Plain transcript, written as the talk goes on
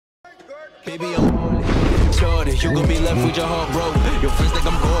Baby, I'm holy. Shorty, you gon' be left with your heart broke. Your friends think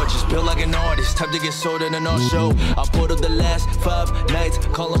I'm gorgeous, built like an artist. Time to get sold in an art show. I pulled up the last 5 nights,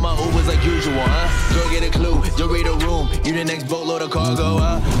 calling my Ubers like usual, huh? Girl, get a clue, you read a room. You the next boatload of cargo,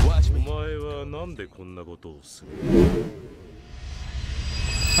 huh? Watch me.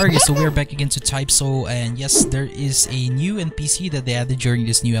 Alright, so we're back again to Type Soul, and yes, there is a new NPC that they added during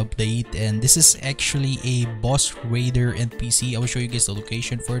this new update, and this is actually a boss raider NPC. I will show you guys the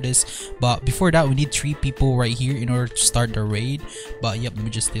location for this, but before that we need 3 people right here in order to start the raid. But yep, let me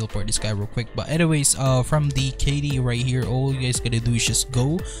just teleport this guy real quick. But anyways, from the KD right here, all you guys gotta do is just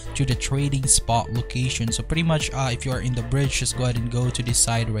go to the trading spot location. So pretty much if you are in the bridge, just go ahead and go to this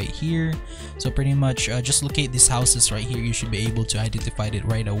side right here. So pretty much just locate these houses right here. You should be able to identify it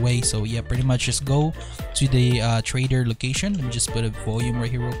right away. So yeah, pretty much just go to the trader location. Let me just put a volume right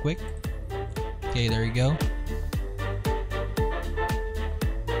here real quick. Okay, there you go.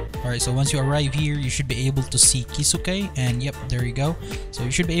 Alright, so once you arrive here, you should be able to see Kisuke, and yep, there you go. So you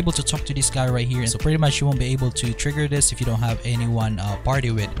should be able to talk to this guy right here. So pretty much you won't be able to trigger this if you don't have anyone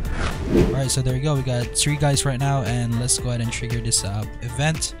party with. Alright, so there you go. We got 3 guys right now, and let's go ahead and trigger this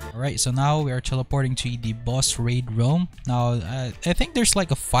event. Alright, so now we are teleporting to the boss raid realm. Now, I think there's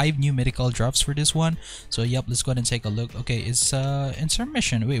like 5 new medical drops for this one. So yep, let's go ahead and take a look. Okay, it's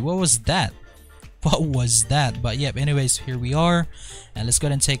intermission. Wait, what was that? What was that? But yep, anyways, here we are, and let's go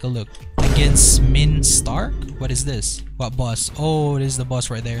ahead and take a look. Against Min Stark? What is this? What boss? Oh, this is the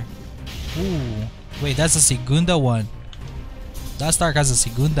boss right there. Ooh, wait, that's a Segunda one. That Stark has a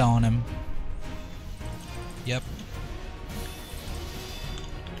Segunda on him. Yep.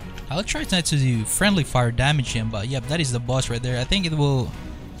 I'll try not to do friendly fire damage him, but yep, that is the boss right there. I think it will.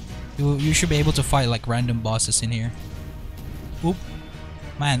 You should be able to fight like random bosses in here. Oop.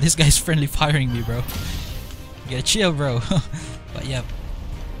 Man, this guy's friendly firing me, bro. You gotta chill, bro. But yep.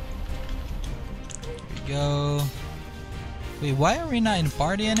 Here we go. Wait, why are we not in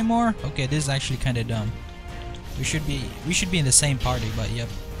party anymore? Okay, this is actually kind of dumb. We should be in the same party, but yep.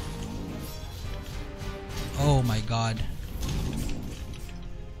 Oh my god.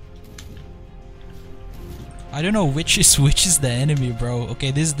 I don't know which is the enemy, bro. Okay,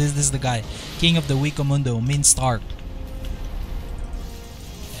 this is the guy. King of the Wikomundo, Min Stark.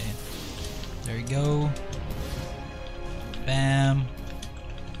 There you go. Bam.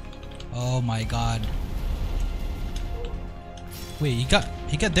 Oh my god. Wait, he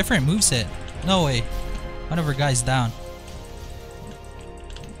got different moveset. No way. One of our guys down.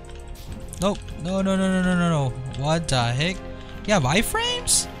 Nope. No. What the heck? You have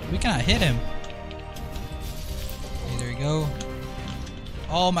iframes? We cannot hit him. Okay, there you go.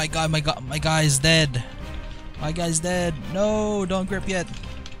 Oh my god, my guy is dead. My guy's dead. No, don't grip yet.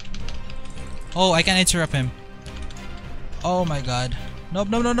 Oh, I can interrupt him. Oh my god. Nope,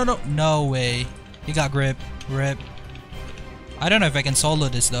 no. No way. He got grip. Rip. I don't know if I can solo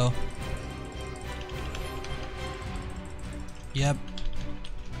this though. Yep.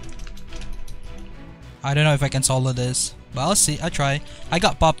 I don't know if I can solo this. But I'll see. I'll try. I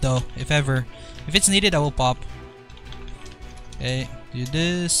got pop though. If ever. If it's needed, I will pop. Okay. Do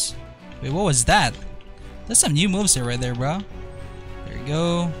this. Wait, what was that? There's some new moves here right there, bro. There you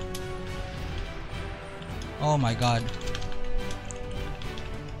go. Oh my god.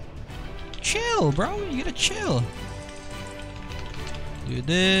 Chill, bro. You gotta chill. Do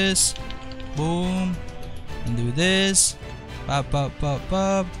this. Boom. And do this.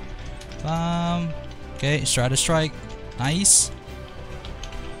 Pop. Okay, Strata Strike. Nice.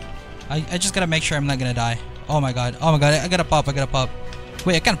 I just gotta make sure I'm not gonna die. Oh my god. I gotta pop.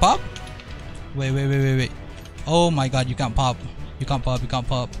 Wait, I can't pop? Wait. Oh my god, you can't pop. You can't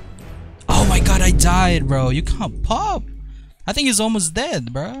pop. Oh my god, I died, bro. You can't pop. I think he's almost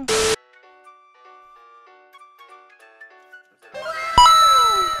dead, bro.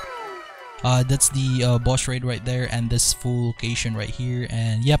 That's the boss raid right there, and this full location right here.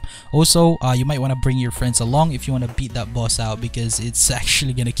 And yep, also you might want to bring your friends along if you want to beat that boss out, because it's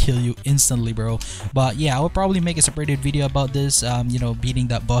actually gonna kill you instantly, bro. But yeah, I will probably make a separated video about this, you know, beating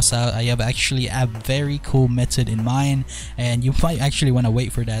that boss out. I have actually a very cool method in mind, and you might actually want to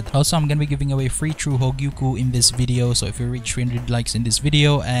wait for that. Also, I'm gonna be giving away free True Hogyuku in this video, so if you reach 300 likes in this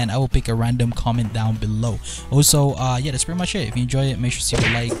video, and I will pick a random comment down below. Also yeah, that's pretty much it. If you enjoy it, make sure to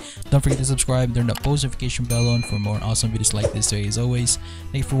leave a like. Don't forget to subscribe, turn that post notification bell on for more awesome videos like this. So as always,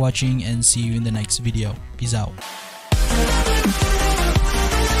 thank you for watching, and see you in the next video. Peace out.